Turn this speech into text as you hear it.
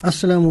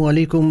Assalamu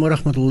alaikum wa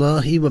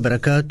rahmatullahi wa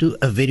barakatuh.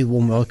 A very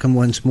warm welcome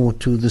once more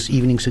to this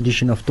evening's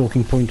edition of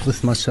Talking Point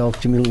with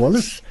myself, Jamil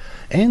Wallace,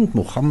 and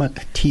Muhammad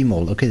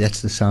Timol. Okay,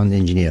 that's the sound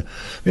engineer.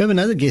 We have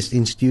another guest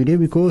in studio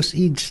because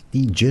it's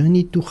the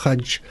journey to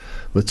Hajj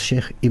with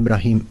Sheigh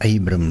Ebrahim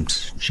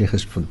Abrahams. Sheikh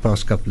has for the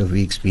past couple of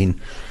weeks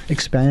been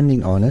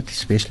expanding on it,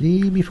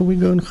 especially before we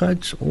go on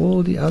Hajj.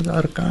 All the other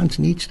arkans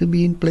needs to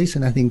be in place,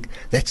 and I think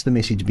that's the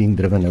message being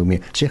driven home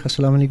here. Sheikh,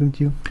 assalamu alaikum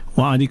to you.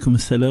 Wa alaikum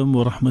assalam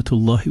wa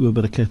rahmatullahi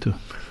wa barakatuh.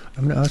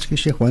 I'm going to ask you,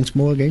 Sheikh, once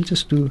more again,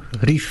 just to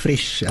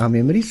refresh our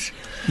memories.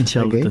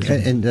 Inshallah.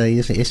 Okay. And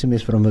here's an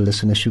SMS from a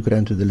listener.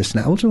 Shukran to the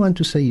listener. I also want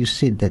to say, you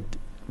said that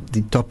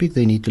the topic,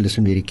 they need to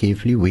listen very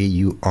carefully where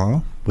you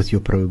are with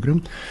your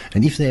program.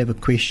 And if they have a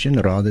question,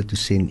 rather to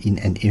send in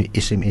an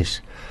SMS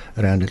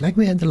around it. Like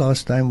we had the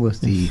last time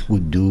with the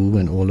wudu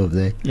and all of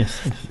that.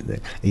 Yes.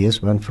 Here's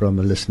one from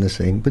a listener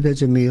saying, but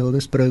that's a meal,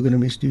 this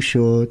program is too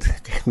short.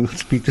 We'll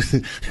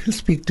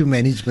speak to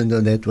management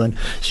on that one.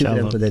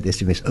 Shukran for that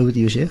SMS. Over to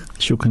you, Sheikh.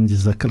 Shukran,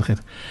 jazakal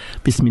khair.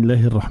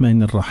 Bismillahir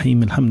Rahmanir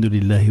Rahim.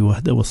 Alhamdulillahi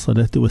wahda wa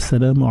salatu wa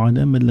salamu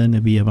ala man la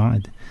nabiyya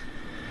ba'd.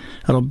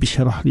 رب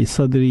اشرح لي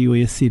صدري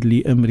ويسر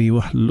لي أمري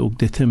واحلل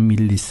عقدة من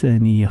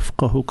لساني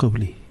يفقه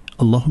قولي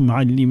اللهم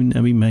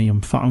علمنا بما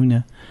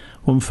ينفعنا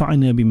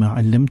وانفعنا بما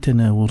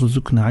علمتنا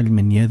وارزقنا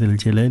علما يا ذا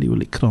الجلال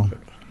والإكرام.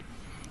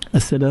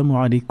 Assalamu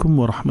alaikum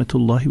wa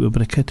rahmatullahi wa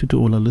barakatuh to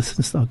all our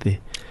listeners out there.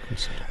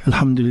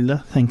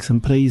 Alhamdulillah, thanks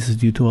and praise is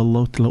due to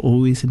Allah Ta'ala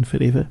always and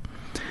forever.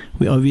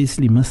 We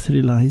obviously must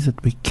realize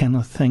that we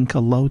cannot thank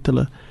Allah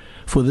Ta'ala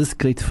for this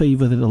great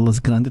favor that Allah has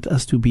granted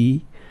us to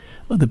be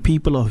the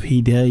people of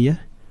Hidayah,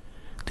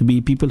 to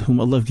be people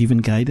whom Allah have given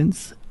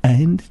guidance,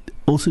 and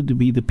also to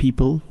be the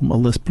people whom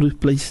Allah has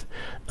placed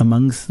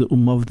amongst the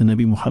Ummah of the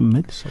Nabi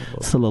Muhammad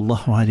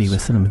sallallahu alaihi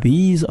wasallam.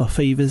 These are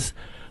favors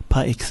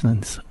par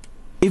excellence.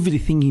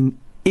 Everything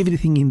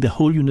in the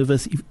whole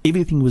universe, if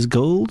everything was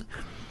gold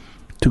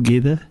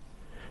together,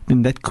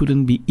 then that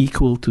couldn't be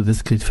equal to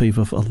this great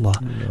favor of Allah.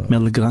 Allah. May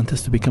Allah grant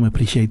us to become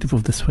appreciative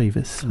of these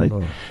favors. Right?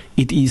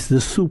 It is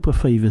the super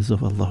favors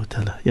of Allah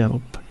Ta'ala. Ya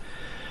Rabb.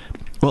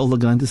 Well, Allah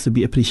grant us to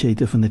be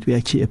appreciative and that we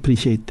actually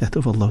appreciate that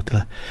of Allah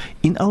Ta'ala.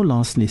 In our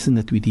last lesson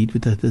that we did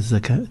with the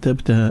zakat,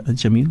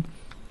 Jamil,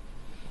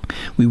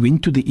 we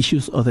went to the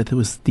issues of that I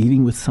was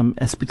dealing with some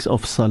aspects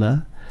of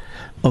Salah.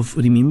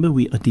 Remember,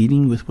 we are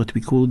dealing with what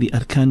we call the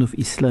Arkan of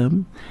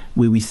Islam,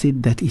 where we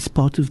said that is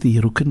part of the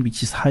Rukn,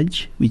 which is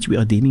Hajj, which we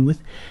are dealing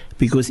with.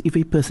 Because if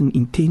a person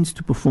intends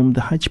to perform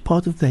the Hajj,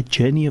 part of that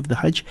journey of the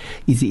Hajj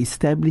is the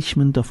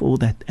establishment of all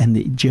that. And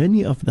the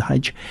journey of the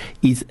Hajj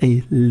is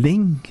a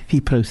lengthy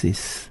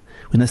process.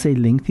 When I say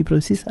lengthy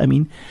process, I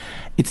mean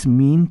it's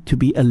meant to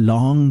be a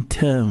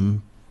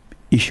long-term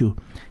issue.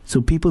 So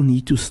people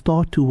need to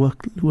start to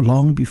work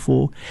long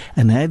before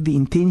and have the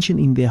intention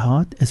in their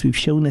heart, as we've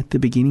shown at the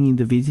beginning in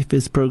the very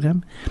first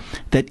program,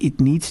 that it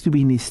needs to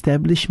be an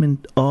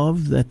establishment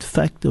of that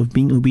fact of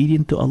being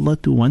obedient to Allah,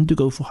 to want to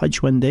go for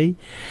Hajj one day,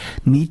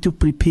 need to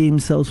prepare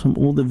themselves from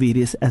all the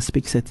various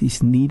aspects that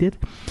is needed.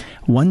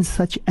 One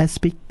such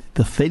aspect,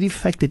 the very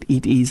fact that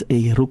it is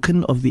a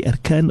rukn of the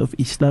arkan of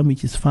Islam,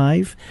 which is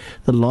 5,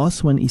 the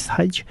last one is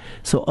Hajj.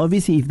 So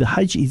obviously if the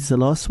Hajj is the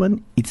last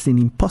one, it's then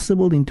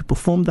impossible then to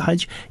perform the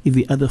Hajj if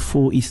the other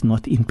 4 is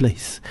not in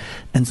place.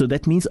 And so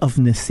that means of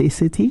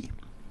necessity,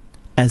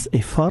 as a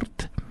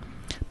fard,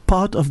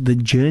 part of the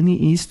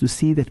journey is to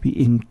see that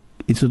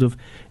it sort of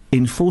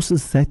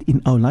enforces that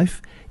in our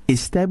life,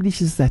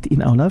 establishes that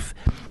in our life,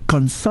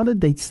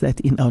 consolidates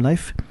that in our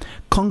life,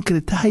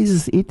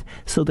 concretizes it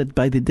so that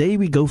by the day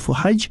we go for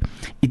Hajj,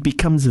 it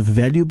becomes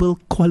valuable,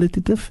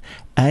 qualitative,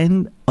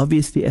 and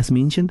obviously, as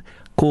mentioned,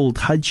 called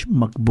Hajj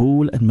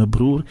Maqbool and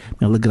Mabrur.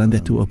 May Allah grant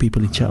that to our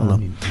people, inshallah.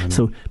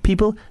 So,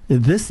 people,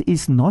 this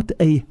is not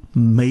a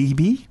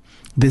maybe,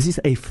 this is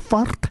a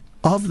fard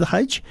of the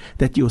Hajj,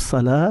 that your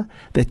salah,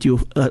 that your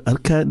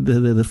arkan,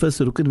 the first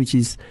rukn, which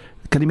is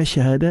kalima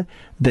shahada,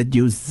 that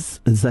your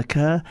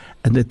zakah,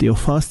 and that your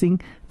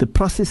fasting, the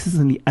processes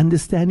and the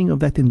understanding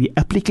of that and the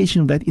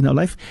application of that in our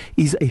life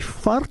is a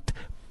fard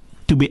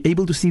to be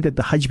able to see that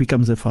the Hajj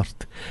becomes a fard.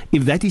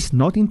 If that is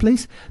not in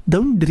place,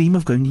 don't dream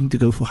of going to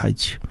go for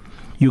Hajj.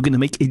 You're going to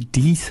make a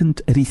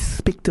decent,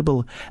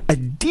 respectable, a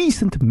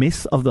decent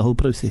mess of the whole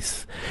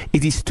process.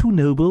 It is too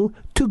noble,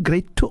 too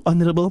great, too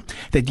honorable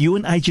that you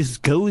and I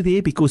just go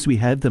there because we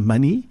have the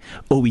money,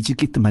 or we just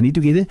get the money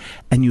together,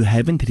 and you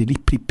haven't really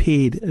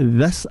prepared.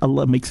 Thus,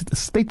 Allah makes it a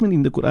statement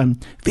in the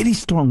Quran, very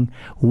strong.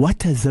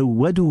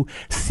 وَتَزَوَّدُوا.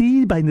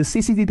 See by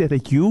necessity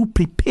that you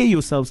prepare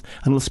yourselves.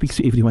 And Allah speaks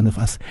to every one of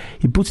us.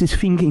 He puts His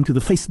finger into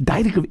the face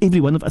direct of every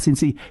one of us and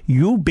say,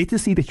 you better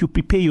see that you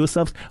prepare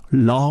yourselves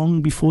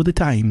long before the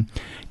time.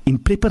 In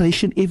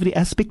preparation, every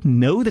aspect,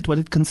 know that what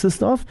it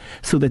consists of,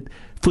 so that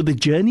for the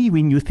journey,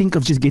 when you think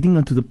of just getting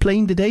onto the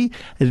plane today,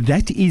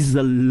 that is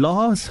the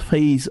last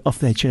phase of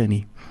that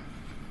journey.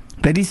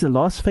 That is the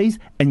last phase,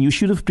 and you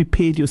should have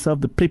prepared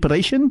yourself. The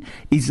preparation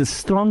is the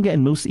stronger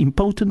and most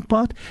important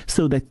part,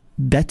 so that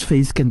that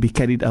phase can be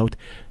carried out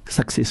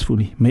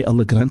successfully. May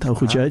Allah grant our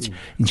Hujjaj,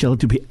 inshallah,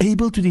 to be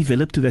able to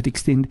develop to that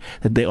extent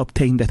that they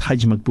obtain that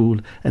Hajj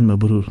Maqbool and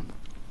Mabrur.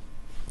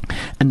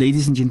 And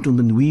ladies and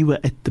gentlemen, we were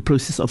at the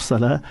process of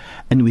Salah,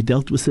 and we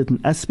dealt with certain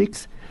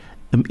aspects.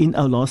 In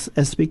our last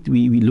aspect,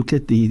 we looked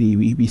at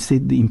we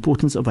said the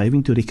importance of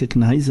having to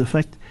recognize the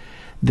fact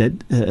that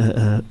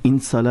in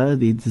Salah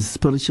there's the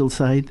spiritual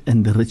side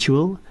and the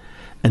ritual,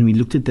 and we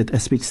looked at that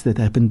aspects that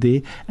happened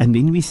there, and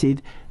then we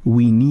said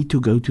we need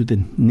to go to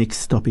the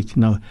next topic.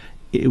 Now,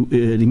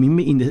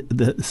 remember, in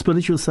the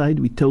spiritual side,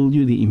 we told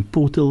you the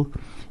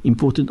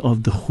important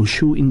of the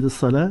khushu in the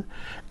Salah,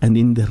 and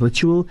in the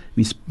ritual,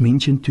 we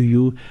mentioned to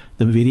you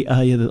the very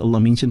ayah that Allah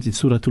mentions in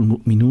Surah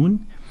Al-Mu'minun,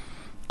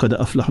 قَدْ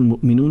أَفْلَحَ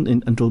الْمُؤْمِنُونَ,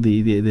 and until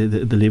the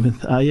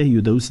 11th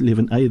ayah, those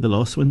 11 ayah, the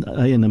last one,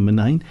 ayah number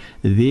 9,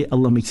 there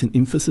Allah makes an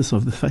emphasis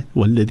of the fact,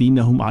 وَالَّذِينَ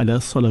هُمْ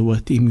عَلَىٰ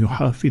صَلَوَاتِهِمْ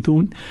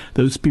يُحَافِظُونَ,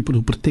 those people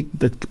who protect,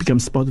 that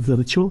becomes part of the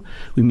ritual.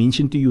 We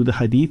mentioned to you the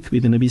hadith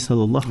where the Nabi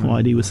sallallahu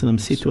alayhi wa sallam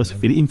said to us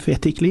very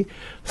emphatically,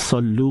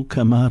 صَلُّوا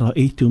كَمَا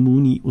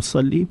رَأَيْتُمُونِي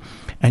أُصَلِّي,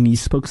 and he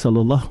spoke,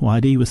 sallallahu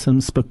alayhi wa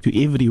sallam, spoke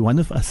to every one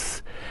of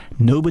us.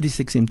 Nobody's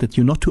exempted.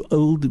 You're not too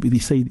old, they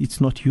say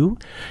it's not you.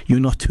 You're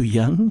not too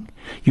young.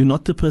 You're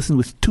not the person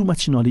with too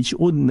much knowledge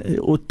or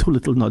too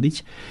little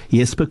knowledge. He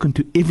has spoken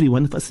to every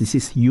one of us. He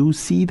says, you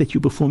see that you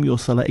perform your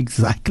salah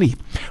exactly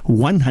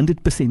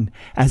 100%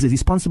 as a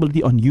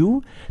responsibility on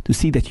you to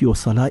see that your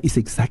salah is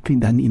exactly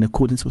done in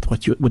accordance with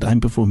what I'm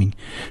performing.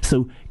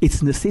 So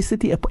it's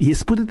necessity. He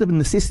has put it as a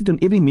necessity on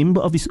every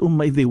member of his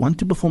ummah, if they want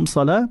to perform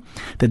salah,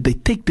 that they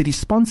take the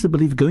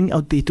responsibility of going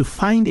out there to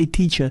find a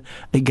teacher,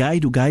 a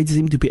guide who guides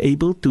them to be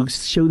able to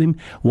show them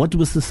what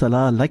was the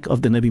salah like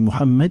of the Nabi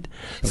Muhammad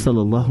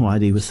sallallahu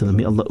alaihi wasallam.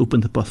 May Allah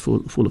open the path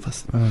for all of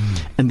us.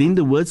 And then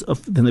the words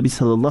of the Nabi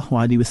sallallahu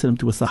alaihi wasallam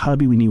to a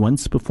Sahabi when he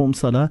once performed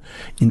salah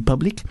in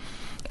public,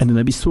 and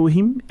the Nabi saw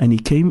him, and he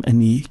came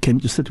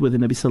to sit with the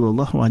Nabi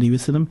sallallahu alaihi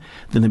wasallam.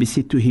 The Nabi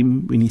said to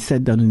him, when he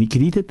sat down and he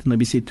greeted, the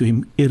Nabi said to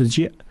him,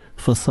 irji'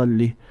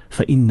 fasalli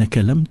fa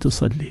innaka lam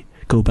tusalli,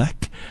 go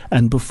back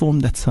and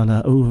perform that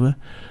salah over.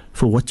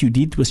 For what you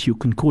did was, you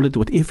can call it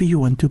whatever you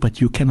want to, but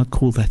you cannot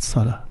call that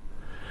salah.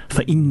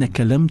 فَإِنَّكَ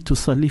لَمْ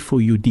تُصَلِّ, for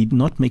you did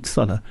not make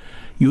salah.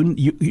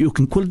 You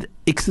can call it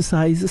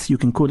exercises, you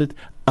can call it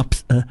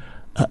ups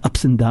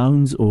and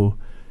downs, or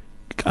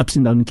ups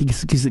and downs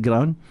and kiss the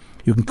ground.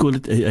 You can call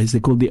it, as they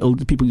call the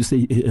older people, you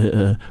say,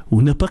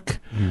 unapak.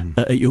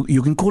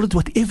 You can call it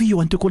whatever you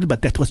want to call it,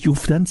 but that's what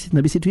you've done.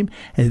 Nabi said to him,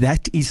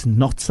 that is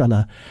not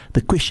salah.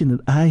 The question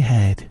that I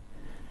had,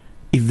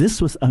 if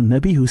this was our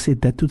Nabi who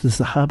said that to the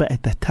Sahaba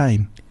at that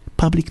time,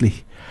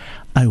 publicly,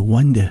 I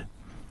wonder,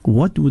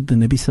 what would the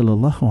Nabi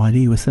sallallahu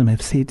alayhi wa sallam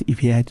have said if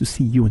he had to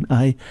see you and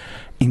I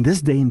in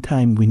this day and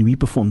time when we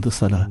perform the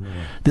salah?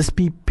 This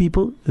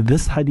people,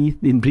 this hadith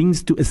then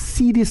brings to a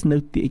serious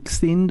note the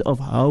extent of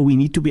how we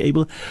need to be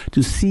able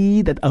to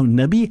see that our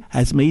Nabi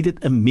has made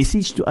it a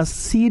message to us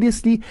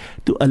seriously,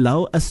 to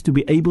allow us to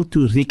be able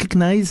to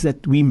recognize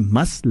that we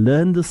must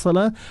learn the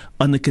salah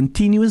on a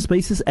continuous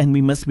basis, and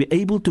we must be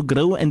able to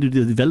grow and to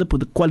develop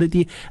the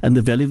quality and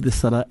the value of the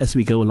salah as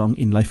we go along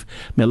in life.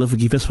 May Allah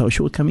forgive us for our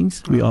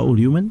shortcomings. We are all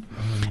human.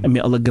 And may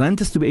Allah grant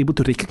us to be able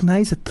to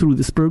recognize that through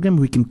this program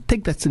we can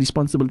take that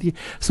responsibility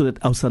so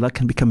that our salah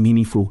can become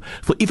meaningful.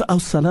 For if our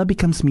salah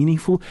becomes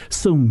meaningful,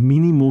 so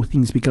many more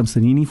things becomes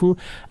meaningful.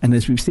 And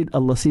as we've said,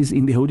 Allah says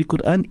in the Holy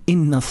Quran,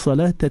 Inna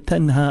salata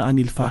tanha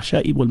anil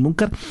fahsha'i wal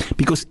munkar.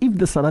 Because if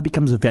the salah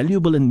becomes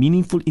valuable and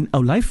meaningful in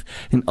our life,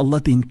 then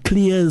Allah then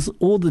clears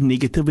all the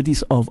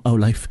negativities of our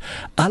life.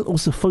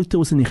 Also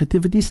photos and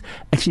negativities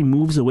actually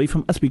moves away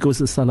from us because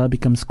the salah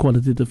becomes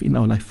qualitative in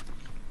our life.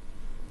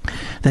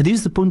 That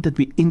is the point that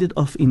we ended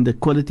off in the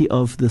quality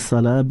of the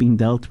salah being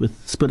dealt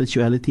with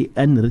spirituality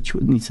and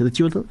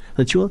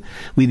ritual.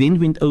 We then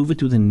went over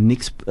to the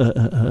next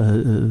pillar,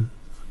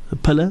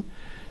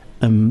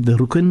 the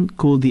rukun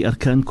called the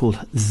arkan called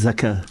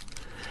zakah.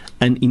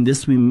 And in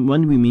this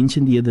one we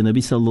mentioned here, the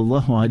Nabi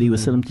sallallahu alaihi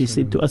wasallam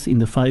said to us in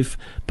the 5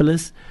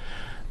 pillars,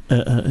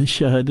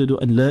 shahadatu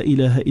an la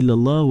ilaha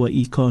illallah wa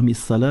iqamis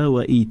salah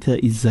wa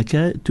ita'iz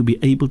zakah, to be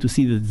able to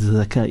see that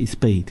the zakah is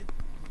paid.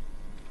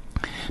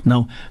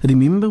 Now,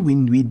 remember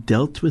when we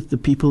dealt with the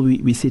people,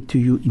 we said to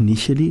you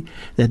initially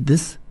that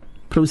this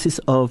process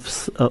of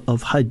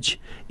Hajj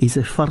is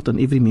a fard on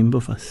every member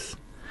of us.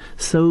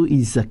 So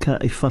is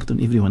zakah a fard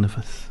on every one of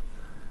us.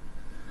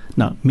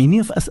 Now, many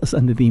of us are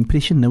under the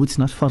impression, no, it's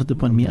not fard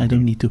upon me, I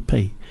don't need to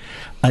pay.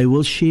 I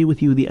will share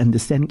with you the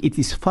understanding. It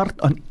is fard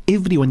on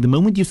everyone. The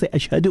moment you say,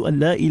 Ashhadu an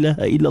la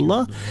ilaha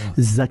illallah,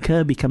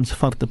 zakah becomes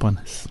fard upon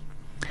us.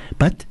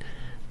 But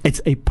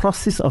it's a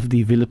process of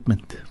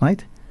development,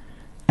 right?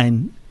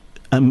 And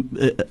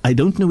I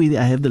don't know whether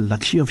I have the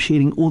luxury of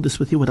sharing all this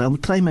with you, but I will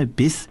try my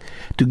best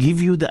to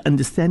give you the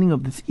understanding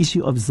of this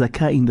issue of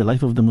zakah in the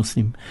life of the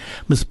Muslim.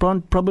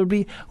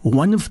 Probably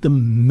one of the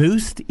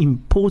most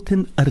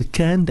important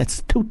arkan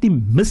that's totally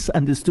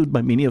misunderstood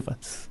by many of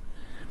us.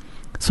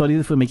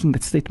 Sorry for making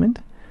that statement.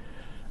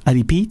 I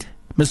repeat,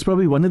 most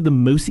probably one of the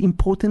most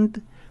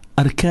important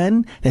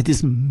arkan that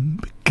is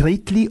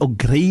greatly or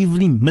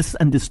gravely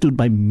misunderstood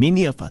by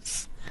many of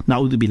us.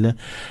 Na'udhu billah.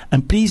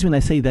 And please, when I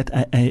say that,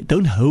 I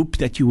don't hope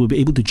that you will be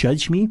able to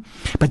judge me,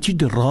 but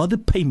you'd rather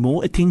pay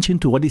more attention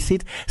to what is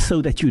said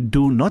so that you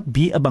do not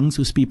be amongst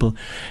those people.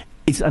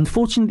 It's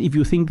unfortunate if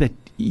you think that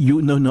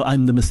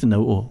I'm the Mr.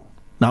 Know-all.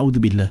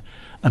 Na'udhu billah.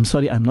 I'm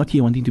sorry, I'm not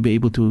here wanting to be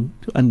able to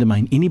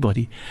undermine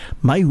anybody.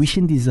 My wish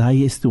and desire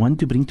is to want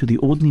to bring to the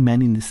ordinary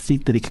man in the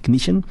street the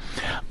recognition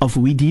of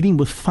we dealing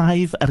with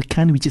 5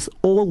 arkan, which is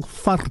all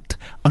fard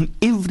on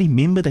every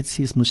member that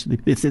says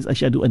Muslim, that says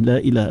Ashhadu an la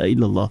ilaha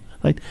illallah,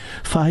 right?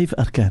 5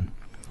 arkan.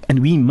 And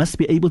we must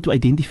be able to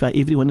identify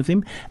every one of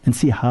them and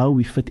see how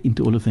we fit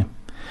into all of them.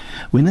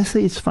 When I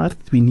say it's fard,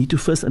 we need to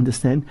first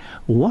understand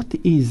what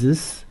is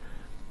this.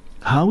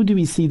 How do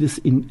we see this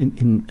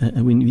in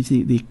when we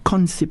see the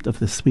concept of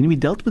this? When we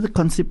dealt with the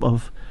concept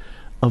of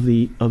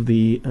the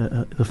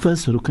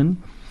first rukn,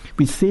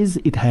 which says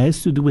it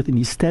has to do with an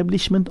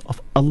establishment of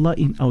Allah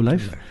in our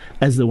life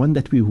as the one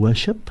that we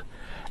worship,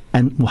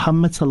 and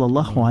Muhammad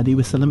sallallahu alaihi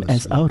wasallam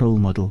as our role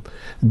model.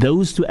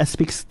 Those two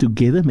aspects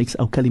together makes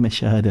our kalima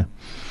shahada.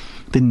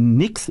 The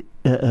next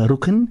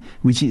rukn,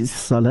 which is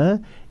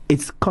salah,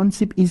 its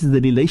concept is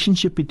the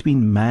relationship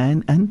between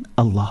man and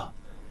Allah.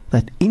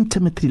 That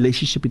intimate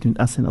relationship between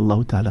us and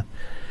Allah Ta'ala.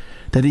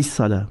 That is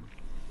salah.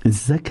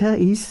 Zakah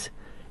is,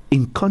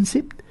 in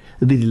concept,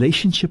 the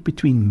relationship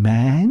between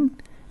man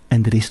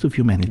and the rest of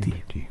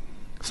humanity.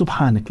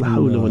 Subhanak, la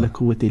hawla wa la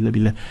quwwata illa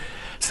billah.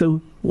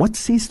 So, what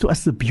says to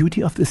us the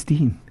beauty of this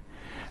deen?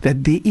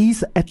 That there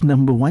is, at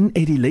number one,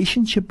 a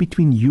relationship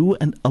between you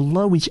and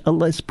Allah, which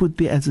Allah has put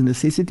there as a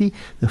necessity,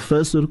 the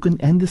first rukun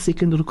and the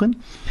second rukun.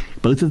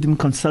 Both of them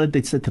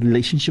consolidates that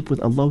relationship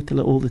with Allah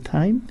Ta'ala all the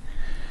time.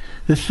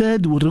 The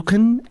third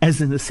rukn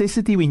as a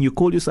necessity when you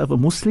call yourself a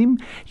Muslim.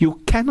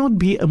 You cannot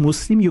be a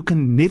Muslim, you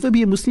can never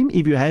be a Muslim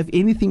if you have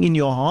anything in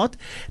your heart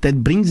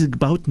that brings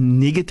about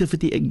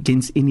negativity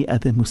against any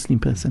other Muslim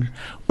person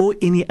or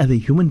any other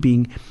human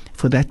being,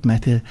 for that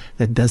matter,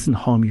 that doesn't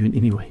harm you in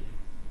any way.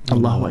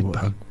 Allahu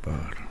Akbar.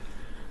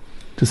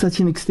 To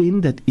such an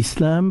extent that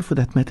Islam, for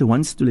that matter,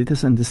 wants to let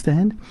us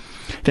understand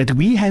that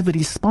we have a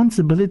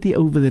responsibility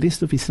over the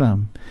rest of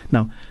Islam.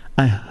 Now,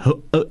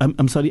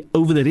 I'm sorry,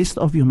 over the rest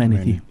of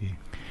humanity.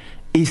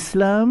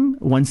 Islam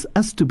wants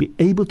us to be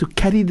able to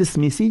carry this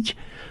message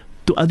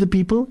to other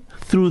people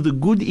through the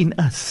good in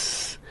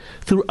us,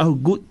 through our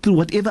good, through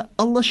whatever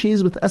Allah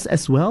shares with us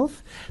as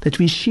wealth, that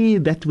we share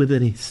that with the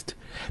rest.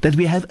 That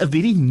we have a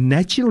very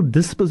natural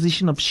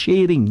disposition of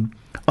sharing,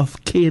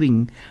 of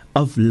caring,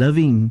 of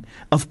loving,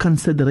 of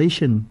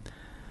consideration,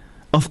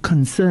 of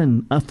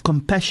concern, of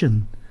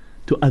compassion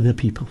to other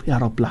people. Ya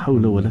Rabb, la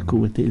hawla wa la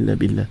quwwata illa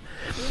billah.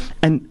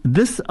 And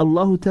this,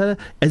 Allah Ta'ala,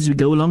 as we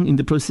go along in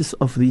the process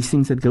of these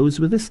things that goes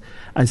with this,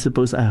 I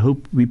suppose, I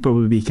hope we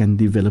probably can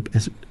develop,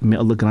 as may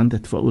Allah grant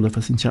that for all of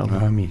us, inshallah.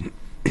 Ameen.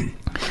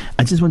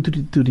 I just want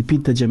to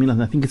repeat that, Jamil,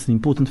 and I think it's an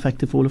important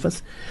factor for all of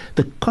us.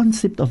 The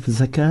concept of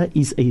zakah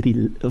is a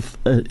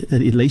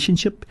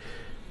relationship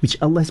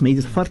which Allah has made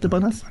it fard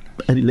upon us,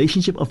 a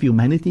relationship of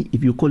humanity,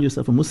 if you call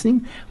yourself a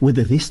Muslim, with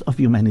the rest of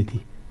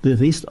humanity, the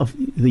rest of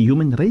the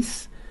human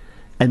race.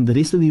 And the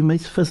rest of the human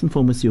race, first and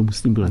foremost, your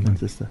Muslim brother and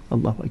sister.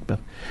 Allahu Akbar.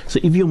 So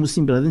if your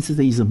Muslim brother and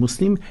sister is a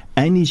Muslim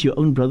and is your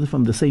own brother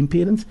from the same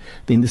parents,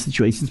 then the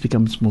situations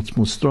becomes much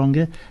more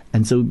stronger,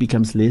 and so it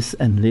becomes less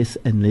and less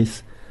and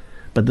less.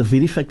 But the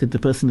very fact that the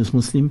person is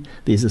Muslim,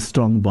 there's a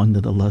strong bond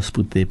that Allah has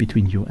put there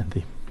between you and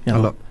them.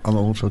 Ya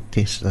Allah also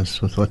test us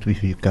with what we've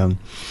become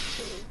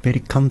very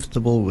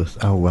comfortable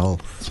with our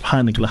wealth.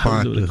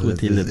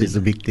 Subhanallah, is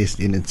a big test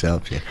in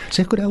itself. Yeah.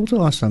 So could I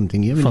also ask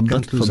something here? When it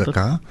comes to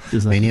zakah,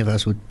 many of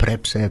us would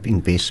perhaps have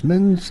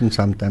investments and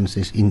sometimes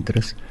there's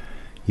interest.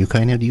 You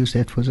kind of use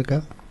that for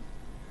zakah?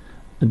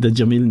 The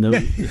Jamil, no.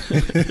 It's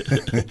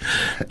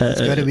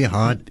got to be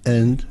hard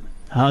earned.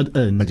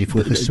 But if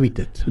we sweet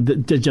it. The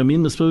Jamil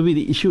must probably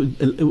be the issue.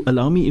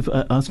 Allow me, if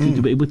I ask you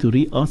to be able to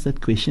re-ask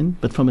that question,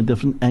 but from a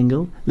different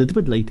angle, a little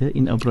bit later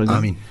in our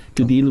program,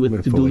 to deal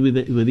with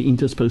the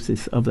interest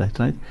process of that,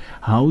 right?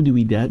 How do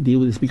we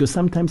deal with this? Because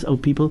sometimes our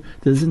people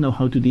doesn't know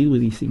how to deal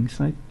with these things,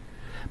 right?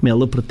 May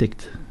Allah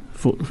protect.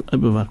 But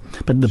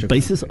the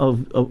basis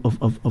of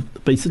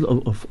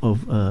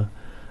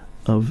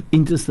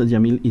interest,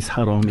 Jamil, is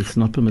haram. It's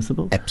not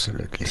permissible.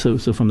 Absolutely. So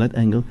from that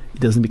angle, it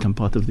doesn't become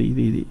part of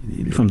the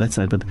from that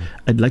side. But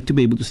I'd like to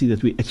be able to see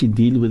that we actually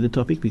deal with the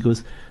topic,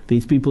 because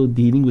there's people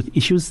dealing with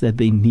issues that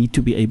they need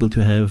to be able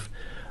to have.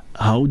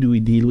 How do we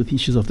deal with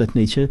issues of that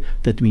nature?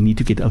 That we need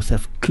to get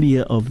ourselves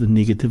clear of the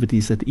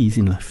negativities that is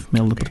in life. May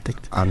Allah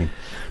protect. Amen.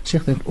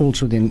 Sheikh, that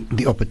also then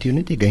the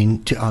opportunity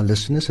again to our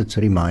listeners, it's a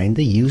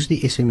reminder, use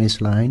the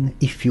SMS line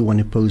if you want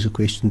to pose a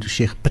question to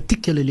Sheikh,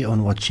 particularly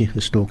on what Sheikh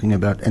is talking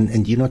about,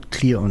 and you're not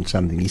clear on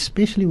something,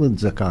 especially with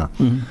zakah.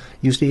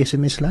 Use the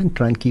SMS line,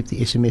 try and keep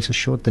the SMS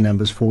short. The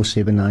number is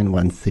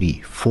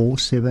 47913.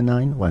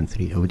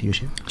 47913. Over to you,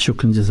 Sheikh.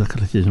 Shukran,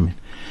 jazakallah, Jamil.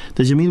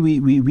 The Jamil,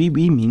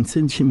 we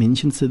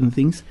mentioned certain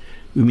things.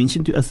 We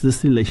mentioned to us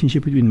this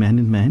relationship between man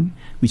and man,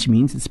 which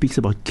means it speaks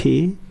about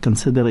care,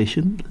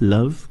 consideration,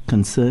 love,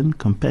 concern,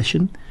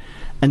 compassion.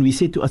 And we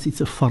said to us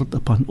it's a fard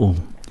upon all.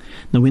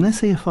 Now, when I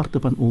say a fard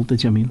upon all, the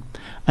Jamil,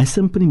 I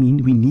simply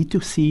mean we need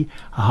to see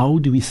how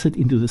do we sit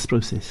into this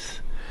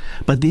process.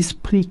 But these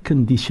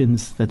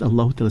preconditions that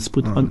Allah has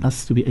put on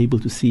us to be able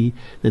to see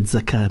that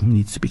zakah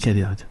needs to be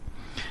carried out.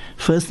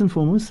 First and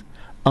foremost,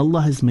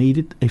 Allah has made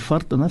it a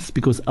fard on us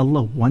because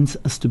Allah wants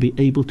us to be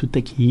able to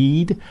take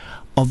heed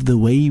of the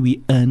way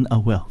we earn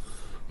our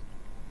wealth.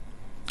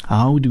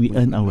 How do we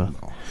earn our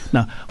wealth?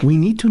 Now, we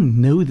need to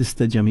know this,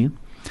 Jamil,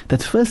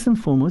 that first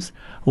and foremost,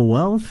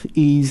 wealth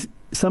is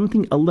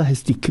something Allah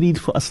has decreed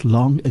for us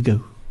long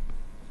ago.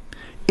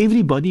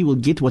 Everybody will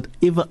get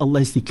whatever Allah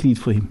has decreed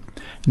for him.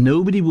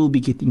 Nobody will be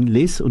getting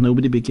less or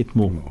nobody will get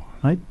more,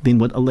 right, than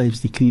what Allah has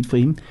decreed for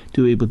him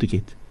to be able to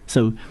get.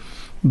 So,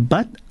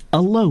 but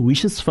Allah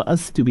wishes for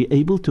us to be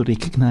able to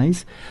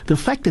recognize the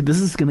fact that this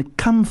is going to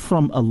come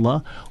from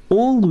Allah.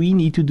 All we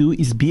need to do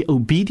is be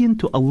obedient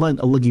to Allah, and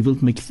Allah will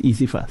make it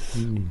easy for us.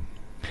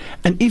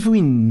 And if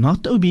we're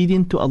not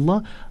obedient to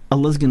Allah,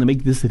 Allah is going to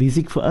make this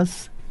rizq for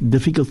us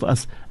difficult for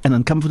us and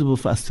uncomfortable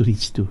for us to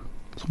reach to.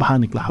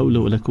 Subhanak la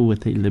hawla wa la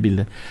quwwata illa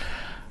billah.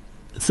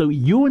 So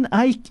you and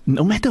I,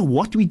 no matter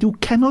what we do,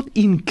 cannot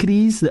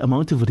increase the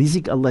amount of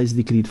rizq Allah has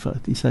decreed for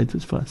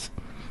us.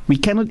 We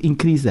cannot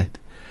increase that.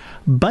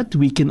 But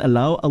we can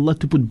allow Allah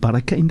to put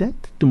barakah in that,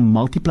 to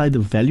multiply the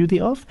value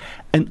thereof,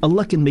 and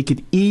Allah can make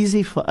it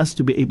easy for us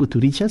to be able to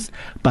reach us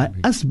by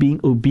us being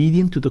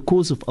obedient to the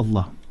cause of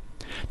Allah.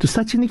 To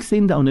such an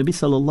extent that our Nabi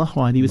sallallahu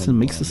alayhi wa sallam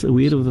makes us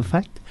aware of the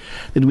fact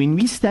that when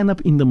we stand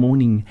up in the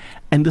morning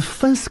and the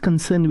first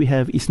concern we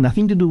have is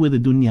nothing to do with the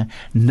dunya,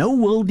 no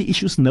worldly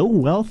issues, no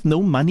wealth,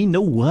 no money,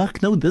 no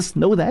work, no this,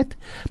 no that,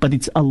 but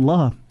it's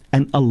Allah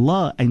and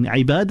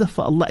ibadah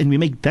for Allah, and we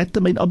make that the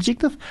main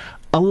objective,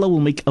 Allah will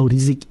make our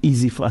rizq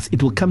easy for us.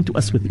 It will come to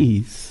us with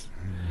ease.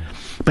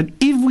 But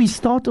if we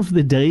start off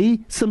the day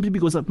simply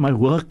because of my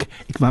work,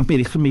 ek maak my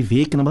reg vir my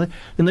week, and the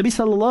Nabi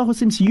sallallahu alaihi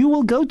wasallam says, you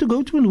will go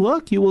and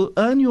work, you will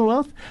earn your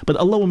wealth, but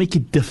Allah will make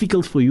it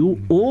difficult for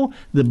you, or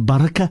the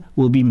barakah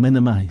will be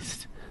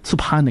minimized.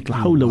 Subhanak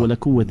la hawla wa la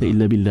quwwata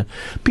illa billah.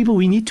 People,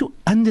 we need to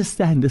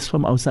understand this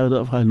from outside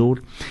of our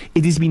Lord.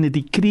 It has been a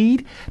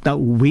decree that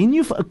when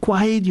you've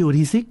acquired your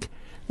rizq,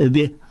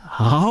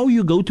 how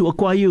you go to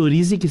acquire your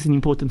rizq is an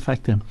important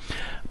factor.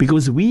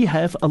 Because we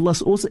have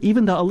Allah's also,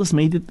 even though Allah's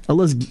made it,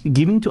 Allah's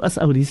giving to us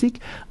our rizq,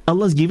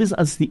 Allah's given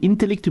us the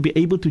intellect to be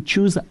able to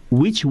choose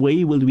which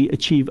way will we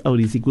achieve our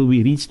rizq, will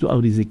we reach to our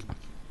rizq.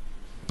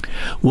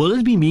 Will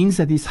it be means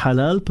that is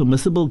halal,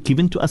 permissible,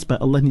 given to us by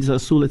Allah and His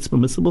Rasul, it's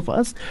permissible for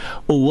us?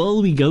 Or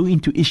will we go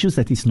into issues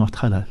that is not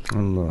halal?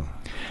 Allah.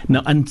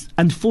 Now,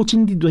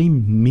 unfortunately,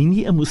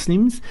 many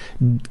Muslims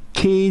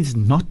cares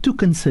not to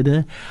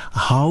consider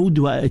how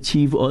do I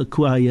achieve or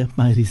acquire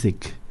my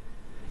rizq,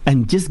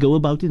 and just go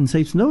about it and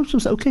say, no,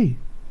 it's okay.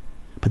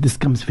 But this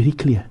comes very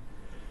clear.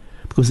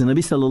 Because the Nabi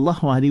sallallahu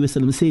alayhi wa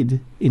sallam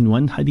said in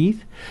one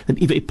hadith that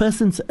if a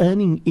person's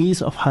earning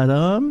is of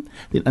haram,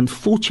 then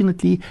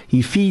unfortunately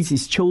he feeds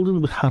his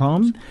children with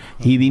haram,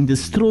 he then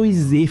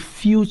destroys their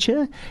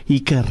future,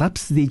 he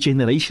corrupts their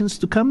generations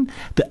to come.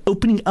 The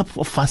opening up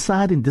of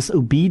fasad and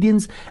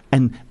disobedience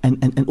and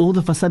all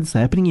the fasad that's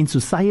happening in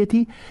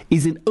society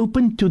is an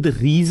open to the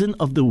reason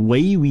of the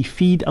way we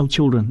feed our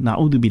children.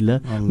 Na'udhu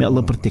billah, may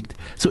Allah protect.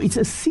 So it's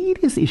a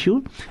serious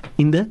issue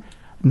in the,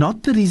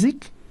 not the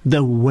rizq,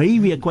 the way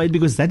we acquire it,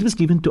 because that was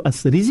given to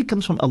us. The rizq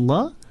comes from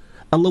Allah.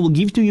 Allah will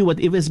give to you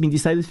whatever has been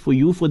decided for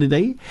you for the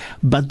day.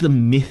 But the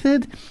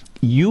method,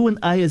 you and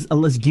I, as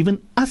Allah has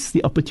given us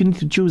the opportunity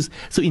to choose.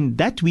 So in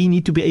that, we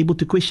need to be able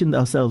to question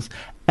ourselves.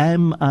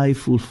 Am I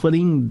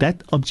fulfilling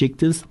that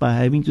objectives by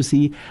having to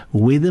see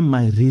whether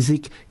my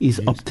rizq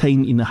is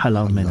obtained in a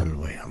halal manner?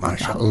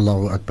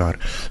 MashaAllah Akbar.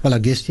 Well, our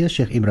guest here,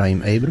 Sheigh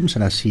Ebrahim Abrahams,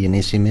 and I see an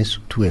SMS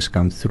 2 has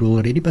come through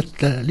already. But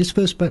let's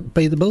first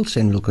pay the bills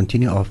and we'll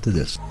continue after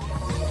this.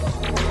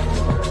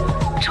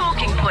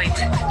 Talking Point.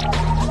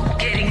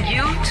 Getting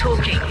you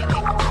talking.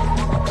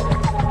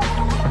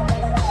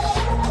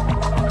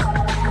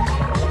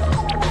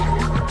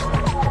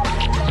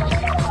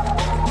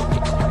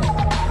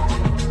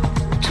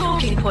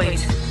 Talking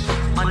Point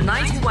on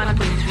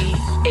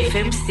 91.3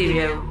 FM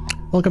stereo.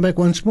 Welcome back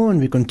once more, and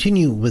we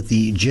continue with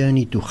the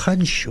journey to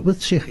Hajj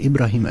with Sheigh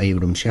Ebrahim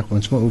Abrahams. Sheikh,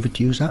 once more over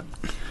to you, sir.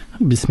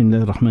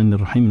 Bismillah ar-Rahman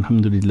ar-Rahim.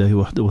 Alhamdulillahi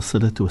wahda wa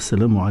salatu wa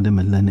salamu ala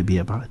man la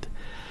nabiyya ba'd.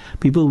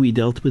 People, we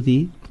dealt with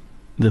the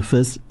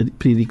first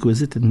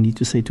prerequisite, and need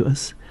to say to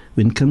us,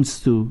 when it comes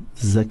to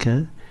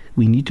zakah,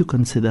 we need to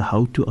consider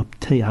how do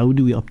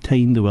we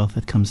obtain the wealth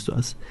that comes to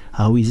us?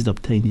 How is it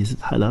obtained? Is it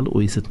halal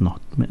or is it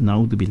not?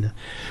 Na'udhu billah.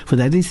 For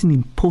that is an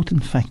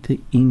important factor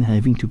in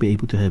having to be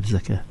able to have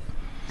zakah.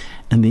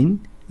 And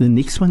then the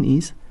next one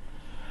is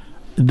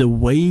the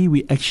way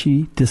we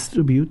actually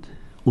distribute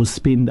or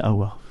spend our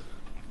wealth.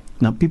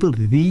 Now, people,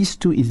 these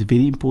two is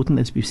very important,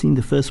 as we've seen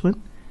the first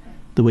one,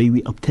 the way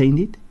we obtain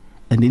it.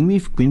 And then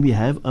when we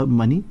have our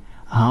money,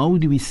 How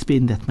do we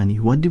spend that money?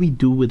 What do we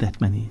do with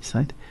that money?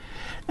 Right?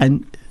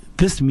 And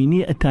this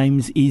many a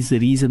times is the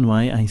reason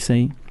why I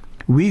say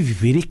we're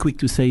very quick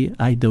to say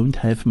I don't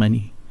have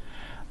money.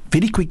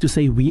 Very quick to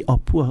say we are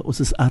poor. Ons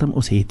is arm,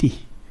 ons het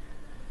nie.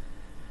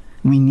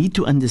 We need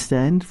to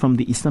understand from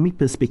the Islamic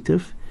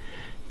perspective.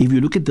 If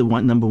you look at the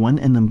number 1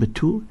 and number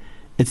 2,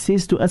 it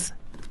says to us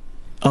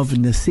of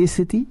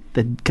necessity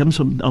that comes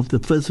from of the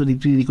first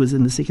prerequisite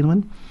and the second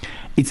one.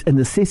 It's a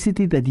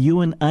necessity that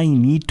you and I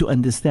need to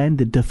understand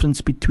the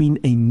difference between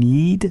a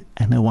need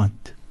and a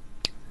want.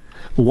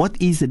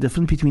 What is the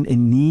difference between a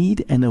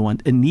need and a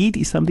want? A need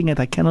is something that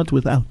I cannot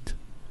without.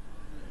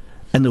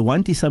 And a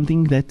want is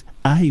something that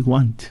I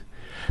want.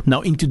 Now,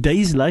 in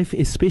today's life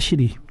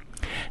especially,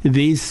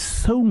 there's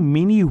so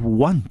many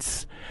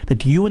wants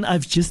that you and I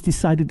have just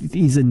decided it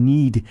is a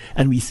need.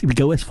 And we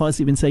go as far as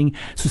even saying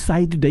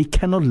society today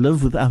cannot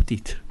live without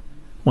it.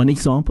 One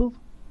example,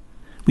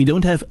 we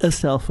don't have a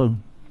cell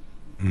phone.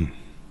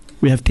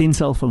 We have 10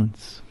 cell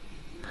phones.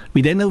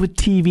 We don't have a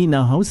TV in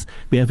our house.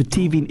 We have a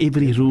TV in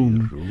every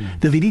room.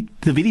 The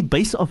very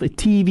base of a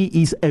TV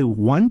is a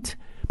want,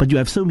 but you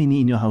have so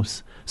many in your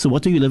house. So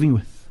what are you living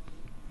with?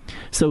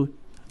 So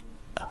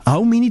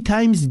how many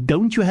times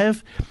don't you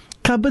have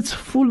cupboards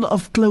full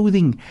of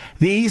clothing?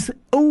 There is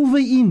over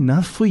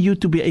enough for you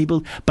to be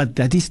able, but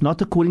that is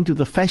not according to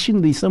the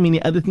fashion. There's so many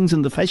other things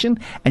in the fashion,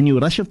 and you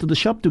rush off to the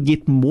shop to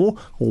get more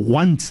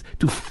wants,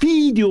 to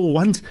feed your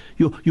wants,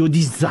 your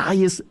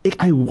desires.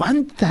 I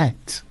want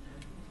that.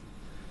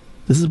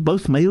 This is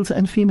both males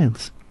and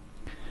females.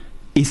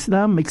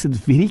 Islam makes it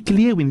very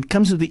clear when it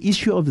comes to the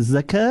issue of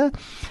zakah,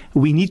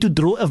 we need to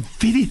draw a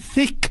very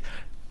thick,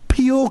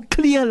 pure,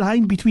 clear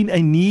line between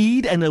a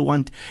need and a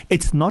want.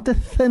 It's not a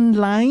thin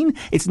line.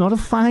 It's not a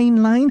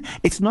fine line.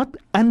 It's not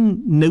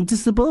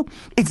unnoticeable.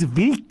 It's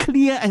very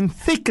clear and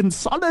thick and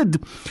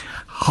solid,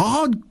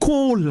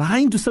 hardcore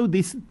line to say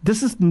this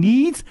is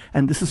needs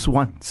and this is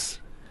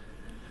wants.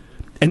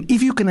 And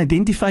if you can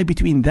identify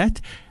between that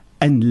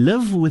and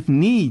live with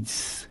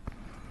needs,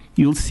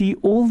 you'll see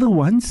all the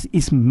wants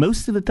is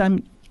most of the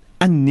time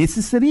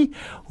unnecessary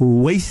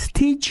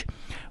wastage,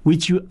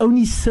 which you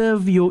only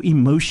serve your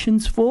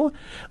emotions for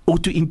or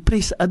to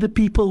impress other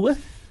people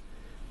with.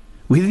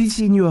 Whether it's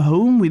in your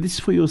home, whether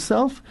it's for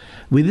yourself,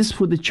 whether it's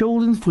for the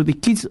children, for the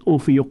kids, or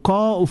for your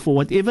car, or for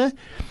whatever,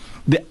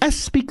 the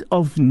aspect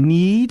of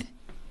need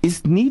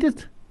is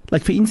needed.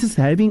 Like, for instance,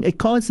 having a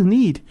car is a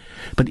need.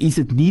 But is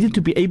it needed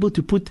to be able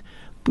to put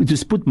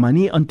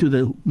money onto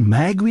the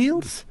mag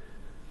wheels?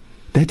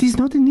 That is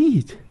not a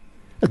need.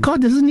 A car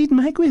doesn't need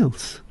mag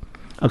wheels.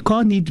 A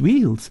car needs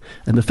wheels.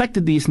 And the fact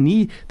that there's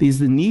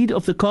the need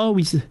of the car.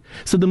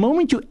 So the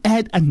moment you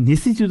add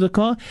unnecessary to the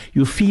car,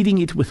 you're feeding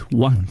it with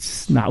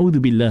wants.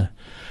 Na'udhu billah.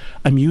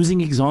 I'm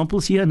using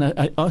examples here, and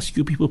I ask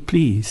you people,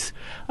 please,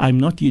 I'm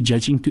not here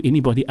judging to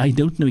anybody. I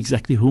don't know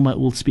exactly whom I'm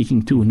all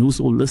speaking to and who's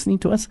all listening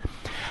to us.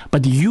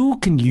 But you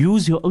can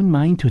use your own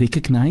mind to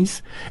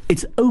recognize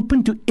it's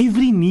open to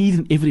every need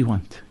and every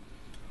want.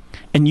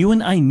 And you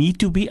and I need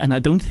to be, and I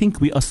don't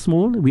think we are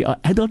small, we are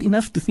adult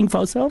enough to think for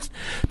ourselves,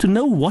 to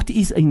know what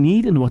is a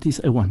need and what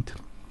is a want.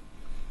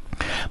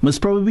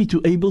 Most probably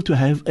to able to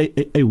have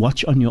a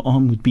watch on your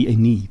arm would be a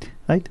need,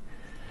 right?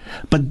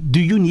 But do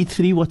you need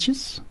 3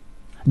 watches?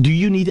 Do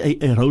you need a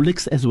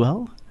Rolex as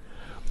well?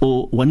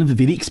 Or one of the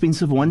very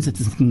expensive ones that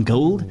is in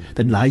gold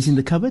that lies in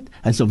the cupboard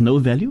as of no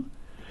value?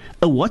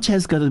 A watch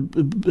has got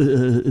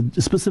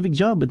a specific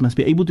job. It must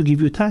be able to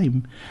give you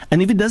time.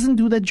 And if it doesn't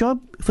do that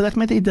job, for that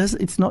matter,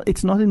 it's not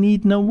a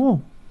need no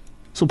more.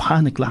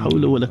 Subhanak la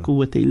hawla wa la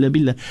quwwata illa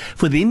billah.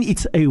 For then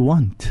it's a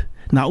want.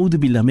 Na'udhu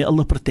billah, may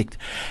Allah protect.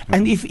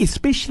 And if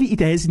especially it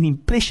has an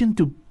impression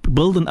to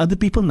build on other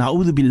people,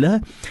 na'udhu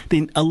billah,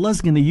 then Allah's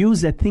going to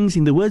use that things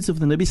in the words of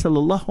the Nabi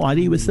sallallahu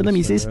alayhi wa sallam.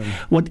 He says,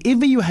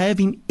 whatever you have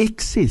in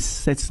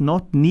excess that's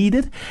not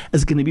needed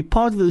is going to be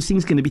part of those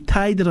things, going to be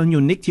tied around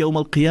your neck yawm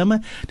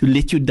al-qiyamah to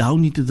let you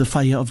down into the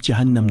fire of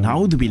Jahannam.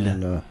 Na'udhu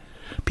billah.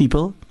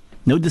 People,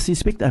 no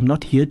disrespect, I'm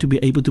not here to be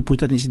able to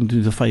put us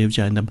into the fire of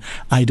Jahannam.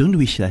 I don't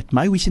wish that.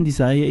 My wish and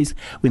desire is,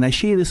 when I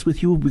share this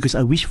with you, because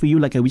I wish for you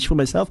like I wish for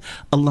myself,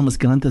 Allah must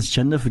grant us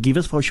Jannah, forgive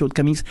us for our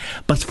shortcomings.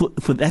 But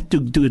for that to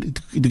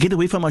get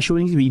away from our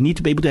shortcomings, we need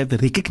to be able to have the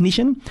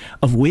recognition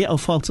of where our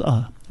faults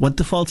are, what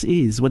the faults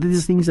is, what are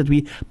these things that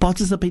we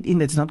participate in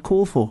that's not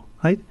called for,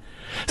 right?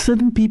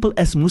 Certain people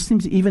as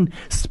Muslims even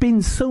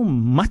spend so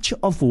much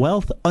of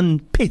wealth on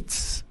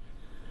pets.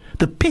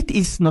 The pet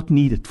is not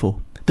needed for.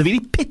 The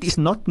very pet is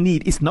not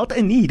need. It's not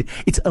a need.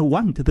 It's a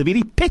want. The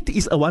very pet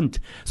is a want.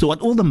 So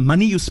what all the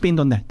money you spend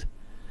on that?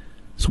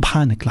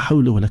 Subhanak la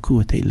hawla wa la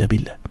quwwata illa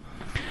billah.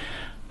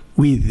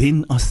 We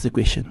then ask the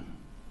question,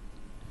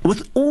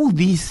 with all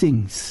these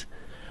things,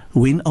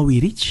 when are we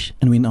rich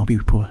and when are we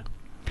poor?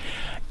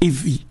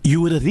 If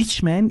you were a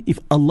rich man, if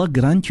Allah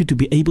grant you to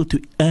be able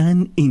to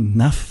earn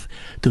enough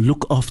to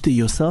look after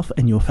yourself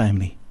and your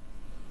family,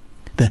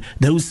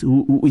 those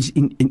who is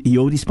in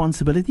your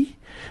responsibility,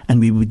 and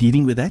we were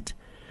dealing with that,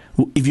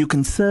 if you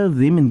can serve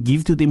them and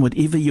give to them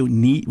whatever you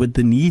need, what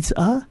the needs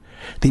are,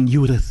 then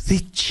you are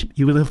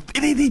a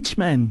very rich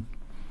man.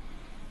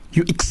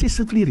 you're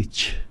excessively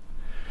rich.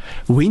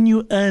 When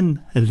you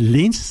earn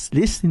less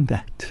than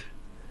that,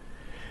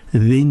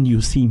 then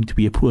you seem to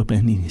be a poor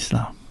man in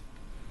Islam.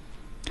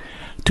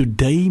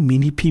 Today,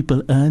 many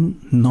people earn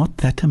not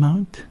that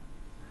amount,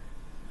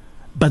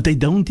 but they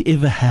don't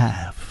ever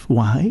have.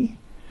 Why?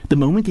 The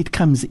moment it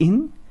comes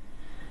in,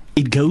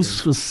 it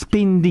goes for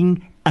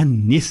spending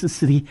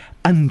unnecessary,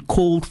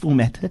 uncalled for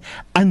matter,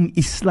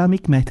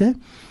 un-Islamic matter,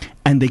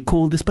 and they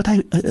call this, but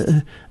it's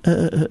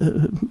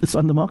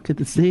on the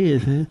market, it's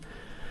there.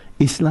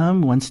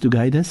 Islam wants to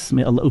guide us.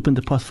 May Allah open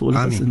the path for all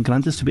of us and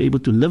grant us to be able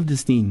to live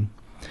this deen.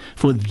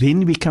 For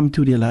then we come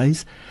to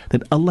realize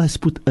that Allah has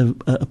put a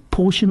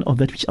portion of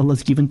that which Allah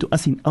has given to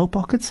us in our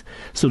pockets,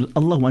 so that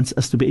Allah wants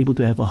us to be able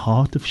to have a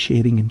heart of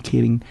sharing and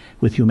caring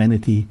with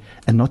humanity,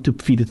 and not to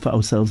feed it for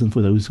ourselves and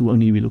for those who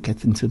only we look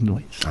at in certain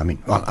ways.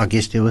 Well, our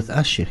guest here with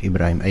us, Sheigh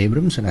Ebrahim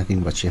Abrahams, and I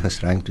think what Sheikh is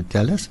trying to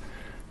tell us,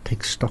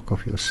 take stock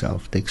of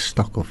yourself, take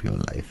stock of your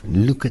life,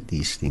 and look at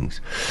these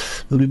things.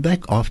 We'll be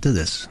back after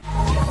this.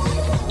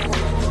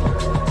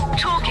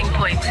 Talking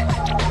Point.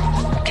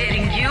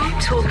 Getting you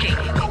talking.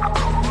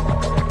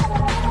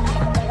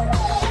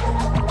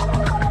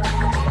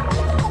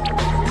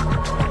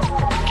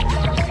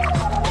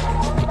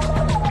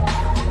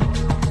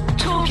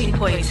 Talking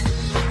Point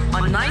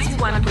on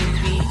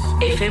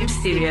 91.3 FM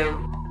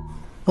stereo.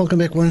 Welcome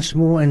back once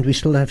more, and we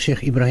still have Sheigh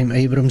Ebrahim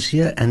Abrahams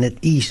here, and it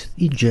is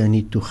the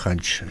journey to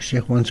Hajj.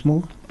 Sheikh, once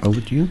more,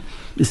 over to you.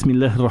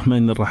 Bismillah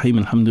ar-Rahman ar-Rahim,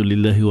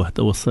 alhamdulillahi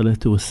wahda wa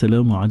salatu wa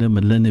salamu ala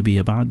man la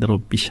nabiyya ba'd,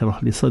 rabbi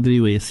shrah li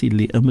sadri wa yassir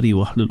li amri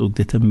wa hlul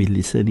 'uqdatan min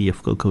lisani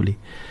yafqahu qawli.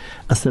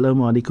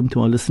 Assalamu alaikum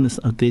to our listeners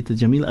out there.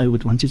 Jamil, I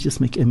would want to just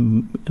make a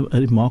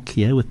remark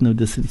here with no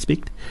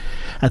disrespect.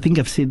 I think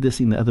I've said this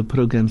in the other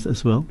programs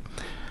as well.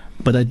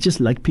 But I'd just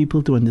like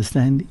people to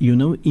understand,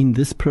 in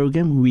this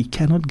program, we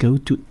cannot go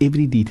to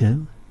every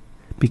detail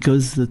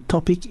because the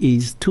topic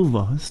is too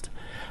vast,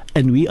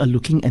 and we are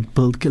looking at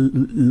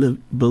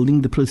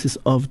building the process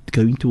of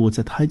going towards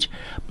that Hajj.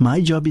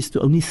 My job is to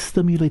only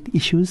stimulate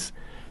issues,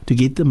 to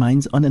get the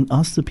minds on, and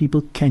ask the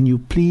people, can you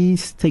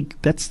please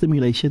take that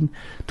stimulation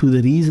to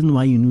the reason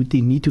why you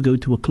need to go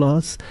to a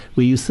class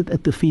where you sit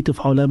at the feet of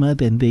ulama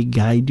and they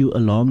guide you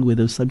along with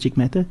the subject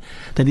matter.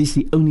 That is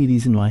the only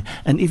reason why.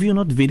 And if you're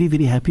not very,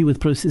 very happy with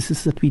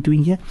processes that we're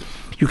doing here,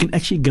 you can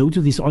actually go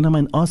to these ulama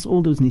and ask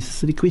all those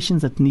necessary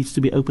questions that needs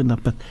to be opened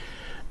up. But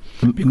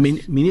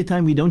many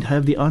times we don't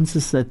have the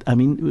answers that,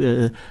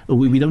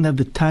 we don't have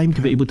the time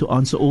to be able to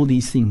answer all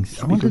these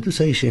things. I wanted to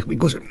say, Sheikh,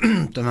 because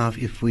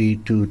if we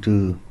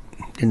to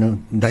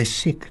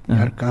dissect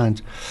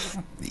arkans,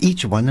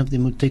 each one of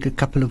them will take a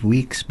couple of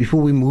weeks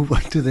before we move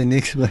on to the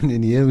next one,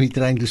 and here we're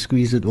trying to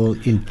squeeze it all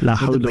in. But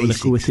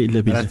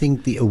I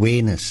think the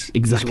awareness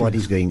is what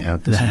is going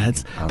out.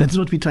 That's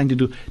what we're trying to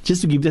do,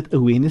 just to give that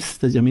awareness,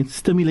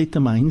 stimulate the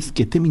minds,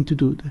 get them into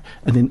do,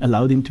 and then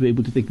allow them to be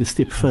able to take the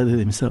step further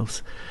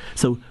themselves.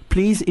 So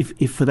please,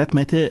 if for that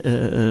matter,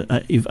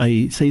 if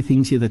I say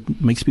things here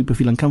that makes people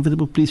feel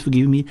uncomfortable, please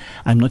forgive me.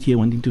 I'm not here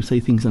wanting to say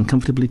things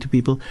uncomfortably to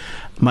people.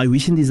 My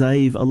wish and desire,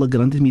 if Allah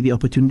granted me the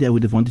opportunity, I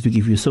would have wanted to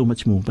give you so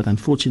much more. But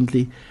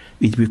unfortunately,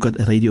 we've got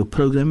a radio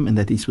program, and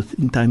that is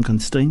within time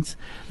constraints.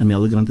 And may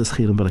Allah grant us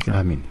khair and barakah.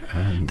 Ameen.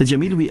 The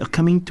Jamil,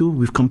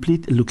 we've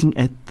completed looking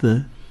at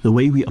the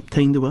way we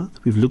obtain the wealth.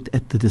 We've looked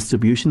at the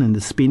distribution and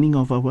the spending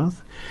of our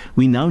wealth.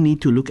 We now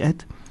need to look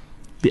at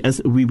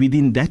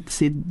within that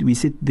we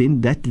said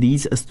then that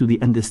leads us to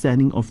the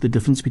understanding of the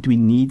difference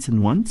between needs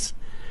and wants.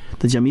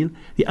 The Jamil,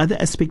 the other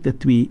aspect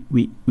that we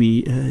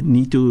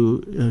need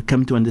to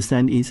come to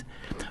understand is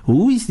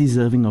who is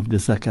deserving of the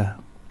zakah.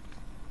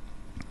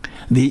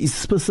 There is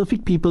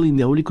specific people in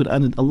the Holy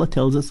Quran that Allah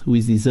tells us who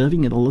is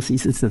deserving, and Allah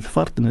says it's a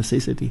fard, a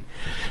necessity.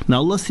 Now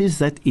Allah says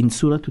that in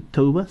Surah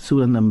At-Tawbah,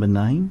 Surah number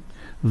 9,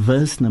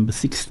 verse number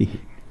 60.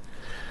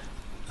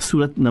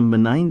 Surah number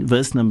 9,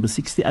 verse number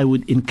 60. I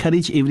would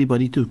encourage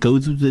everybody to go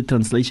to the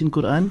translation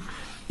Quran.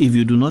 If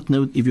you do not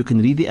know, if you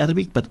can read the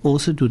Arabic, but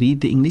also to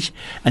read the English.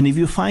 And if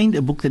you find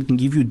a book that can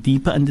give you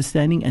deeper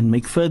understanding and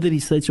make further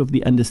research of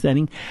the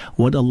understanding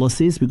what Allah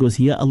says, because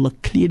here Allah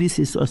clearly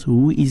says to us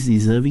who is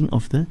deserving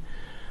of the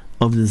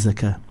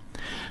zakah.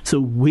 So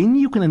when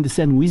you can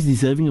understand who is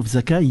deserving of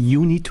zakah,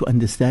 you need to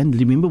understand,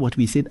 remember what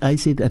I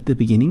said at the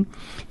beginning,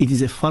 it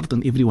is a fard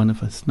on every one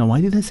of us. Now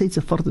why did I say it's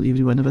a fard on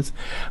every one of us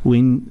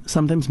when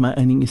sometimes my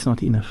earning is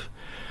not enough?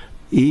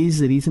 Is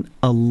the reason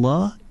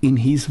Allah, in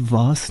His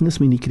vastness,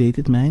 when He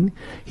created man,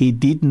 He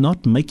did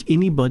not make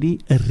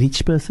anybody a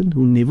rich person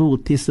who never will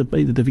test the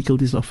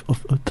difficulties of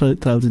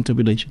trials and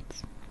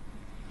tribulations.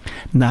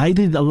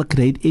 Neither did Allah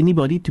create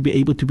anybody to be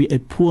able to be a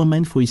poor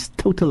man for his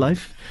total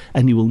life,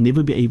 and he will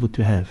never be able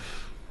to have.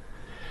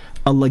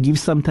 Allah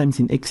gives sometimes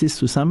in excess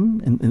to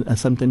some and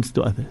sometimes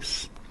to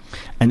others.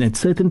 And at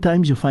certain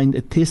times you find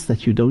a test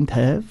that you don't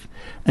have,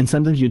 and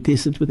sometimes you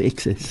test it with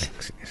excess.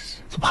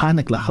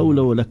 Subhanak la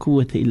hawla wa la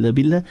quwwata illa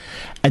billah.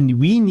 And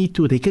we need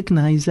to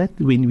recognize that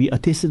when we are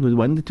tested with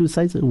one or two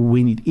sides,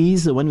 when it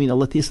is the one when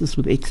Allah tests us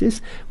with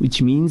excess,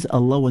 which means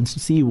Allah wants to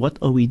see what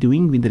are we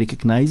doing with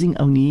recognizing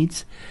our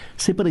needs,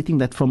 separating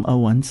that from our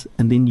wants,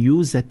 and then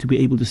use that to be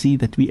able to see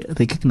that we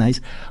recognize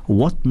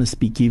what must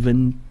be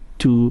given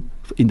to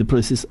in the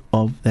process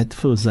of that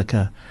for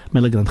zakah. May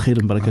Allah grant khair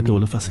and barakatuh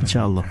all of us,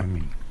 inshallah.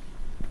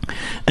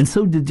 And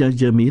so did Judge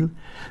Jamil.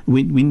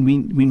 When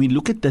we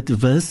look at that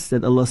verse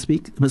that Allah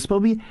speaks, most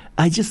probably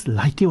I just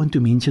lightly want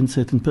to mention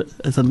certain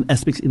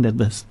aspects in that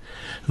verse.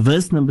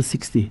 Verse number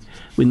 60.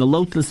 When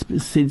Allah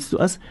says to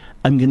us,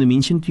 I'm going to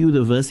mention to you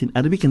the verse in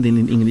Arabic and then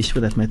in English for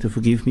that matter.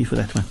 Forgive me for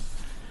that one.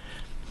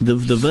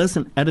 The verse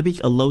in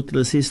Arabic, Allah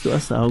says to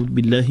us, A'udhu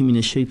billahi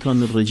minash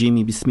shaitanir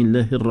rajim,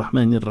 bismillahir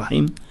rahmanir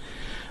rahim.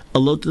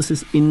 Allah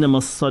says,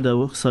 Innama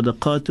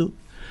sadaqatu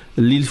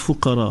lil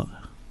fuqara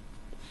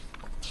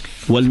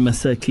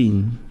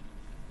والمساكين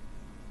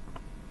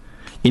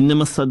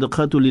إنما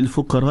الصدقات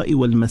للفقراء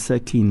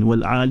والمساكين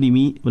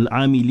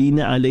والعاملين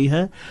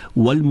عليها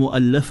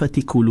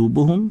والمؤلفة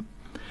قلوبهم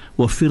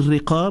وفي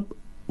الرقاب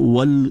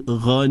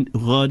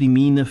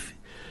والغارمين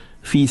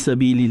في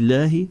سبيل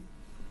الله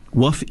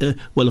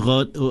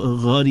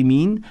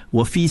والغارمين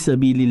وفي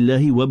سبيل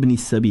الله وابن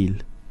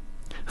السبيل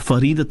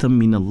فريضة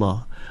من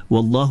الله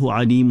Wallahu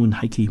alimun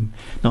hakim.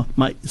 Now,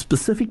 my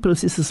specific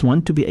processes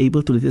want to be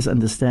able to let us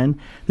understand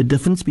the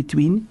difference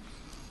between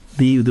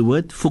the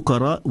word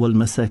fuqara wal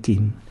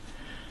masakin.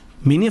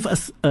 Many of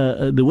us,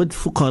 the word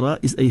fuqara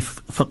is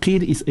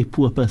faqir is a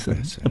poor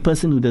person, a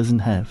person who doesn't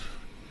have.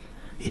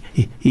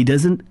 He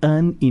doesn't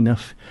earn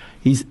enough.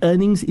 His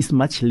earnings is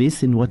much less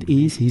than what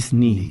is his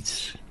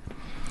needs.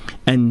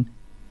 And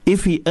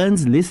if he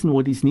earns less than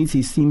what he needs,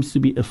 he seems to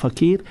be a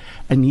fakir,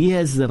 and he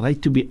has the right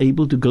to be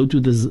able to go to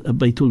the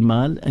Baytul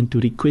Mal and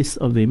to request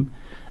of them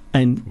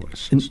and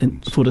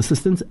for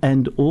assistance,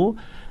 and or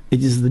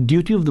it is the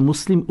duty of the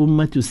Muslim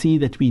Ummah to see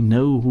that we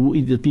know who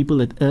is the people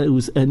that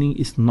whose earning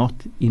is not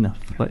enough.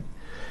 Right?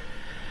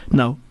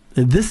 Now,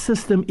 this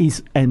system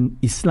is an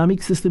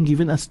Islamic system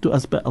given to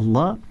us by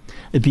Allah.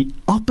 The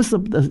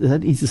opposite of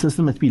that is the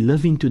system that we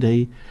live in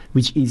today,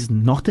 which is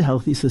not a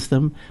healthy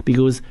system,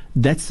 because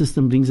that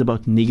system brings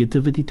about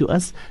negativity to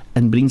us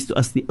and brings to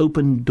us the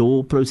open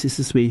door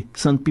processes where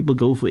some people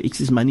go for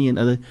excess money and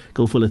others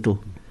go for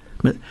little.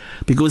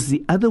 Because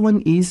the other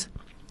one is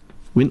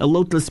when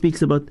Allah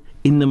speaks about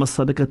إِنَّمَا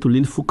الصَّدَقَةُ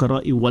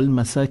لِلْفُقَرَاءِ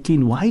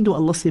وَالْمَسَاكِينَ. Why do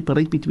Allah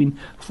separate between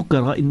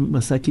fuqara and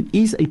masakin?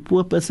 Is a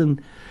poor person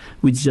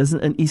which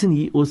doesn't, and isn't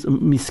he also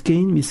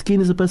miskin?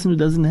 Miskin is a person who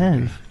doesn't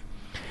have.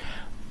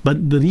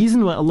 But the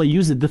reason why Allah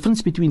used the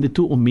difference between the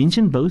two, or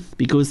mentioned both,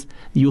 because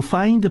you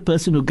find the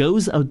person who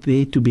goes out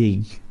there to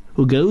beg,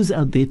 who goes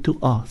out there to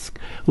ask,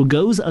 who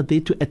goes out there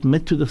to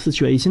admit to the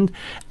situation,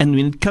 and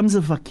when it comes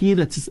a fakir,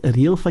 that's a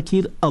real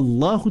fakir,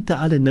 Allah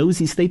Ta'ala knows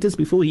his status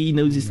before he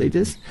knows his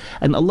status,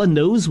 and Allah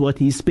knows what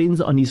he spends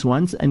on his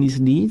wants and his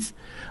needs.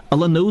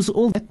 Allah knows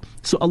all that,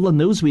 so Allah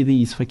knows whether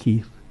he is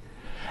fakir.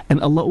 And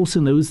Allah also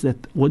knows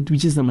that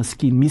which is the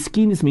miskin.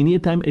 Miskin is many a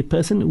time a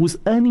person whose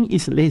earning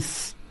is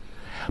less,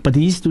 but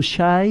he is too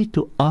shy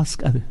to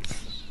ask others.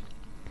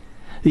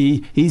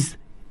 He is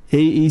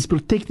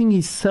protecting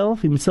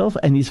himself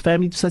and his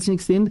family to such an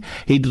extent,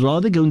 he'd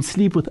rather go and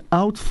sleep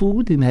without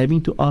food than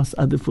having to ask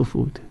others for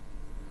food.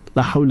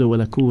 La hawla wa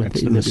la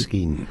quwwata illa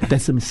billah.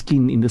 That's a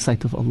miskin in the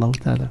sight of Allah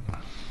Ta'ala.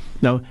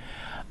 Now,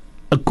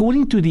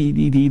 according to the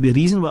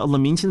reason why Allah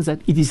mentions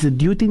that, it is the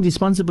duty and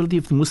responsibility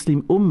of the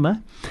Muslim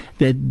Ummah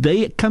that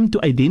they come to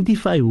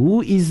identify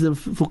who is the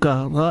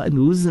fuqara and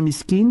who is the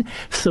miskin,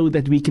 so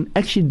that we can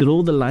actually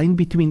draw the line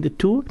between the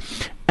two,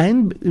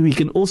 and we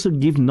can also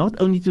give not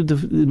only to the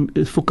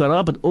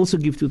fuqara but also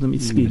give to the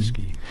miskin,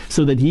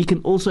 so that he can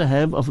also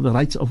have of the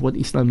rights of what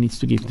Islam needs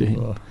to give to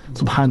him.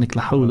 Subhanak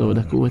la hawla wa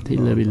la quwwata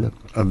illa billah.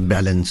 A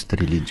balanced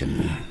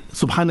religion.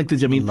 Subhanak the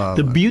Jameel.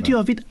 The beauty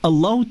of it,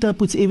 Allah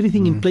puts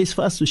everything in place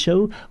for us to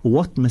show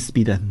what must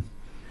be done,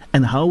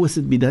 and how must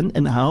it be done,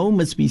 and how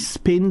must we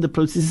spend the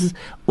processes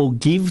or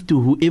give to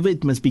whoever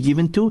it must be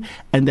given to,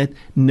 and that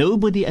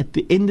nobody at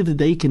the end of the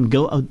day can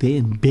go out there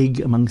and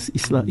beg amongst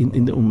Islam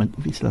in the Ummah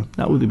of Islam.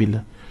 Na'udhu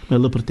billah. May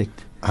Allah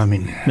protect.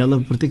 Amen. May Allah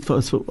protect for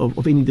us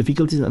of any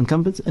difficulties and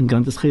comforts, and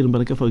grant us khair and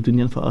barakah for our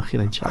dunya and for our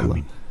akhirah, inshallah.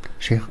 Amen.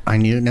 Sheikh, I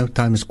know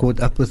time is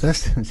caught up with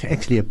us. It's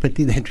actually a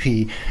pity that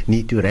we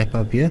need to wrap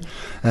up here.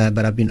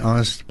 But I've been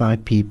asked by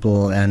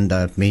people, and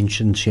I've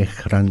mentioned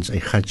Sheikh runs a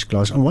Hajj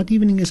class. On what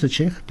evening is it,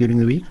 Sheikh, during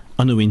the week?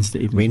 On a Wednesday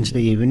evening.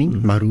 Wednesday evening,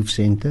 Maroof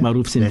Center.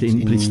 Maroof Center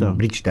in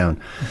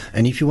Bridgetown.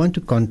 And if you want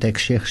to contact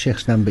Sheikh,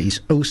 Sheikh's number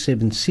is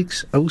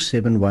 076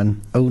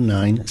 071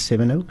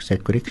 0970. Is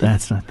that correct?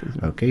 That's right.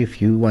 Okay,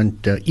 if you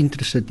want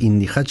interested in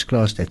the Hajj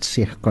class that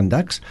Sheikh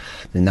conducts,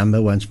 the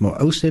number once more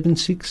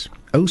 076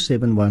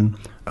 071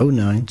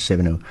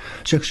 0970.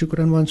 Sheikh,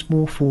 shukran once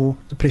more for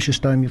the precious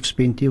time you've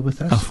spent here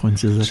with us.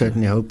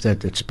 Certainly hope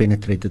that it's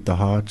penetrated the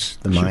hearts,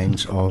 the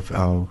minds of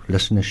our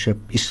listenership,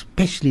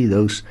 especially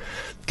those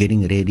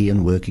getting ready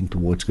and working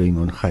towards going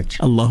on Hajj.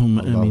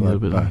 Allahumma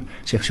ameen.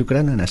 Sheikh,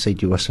 shukran, and I say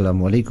to you,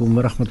 assalamu alaikum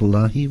wa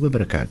rahmatullahi wa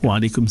barakatuh. Wa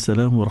alaikum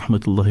salam wa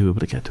rahmatullahi wa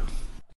barakatuh.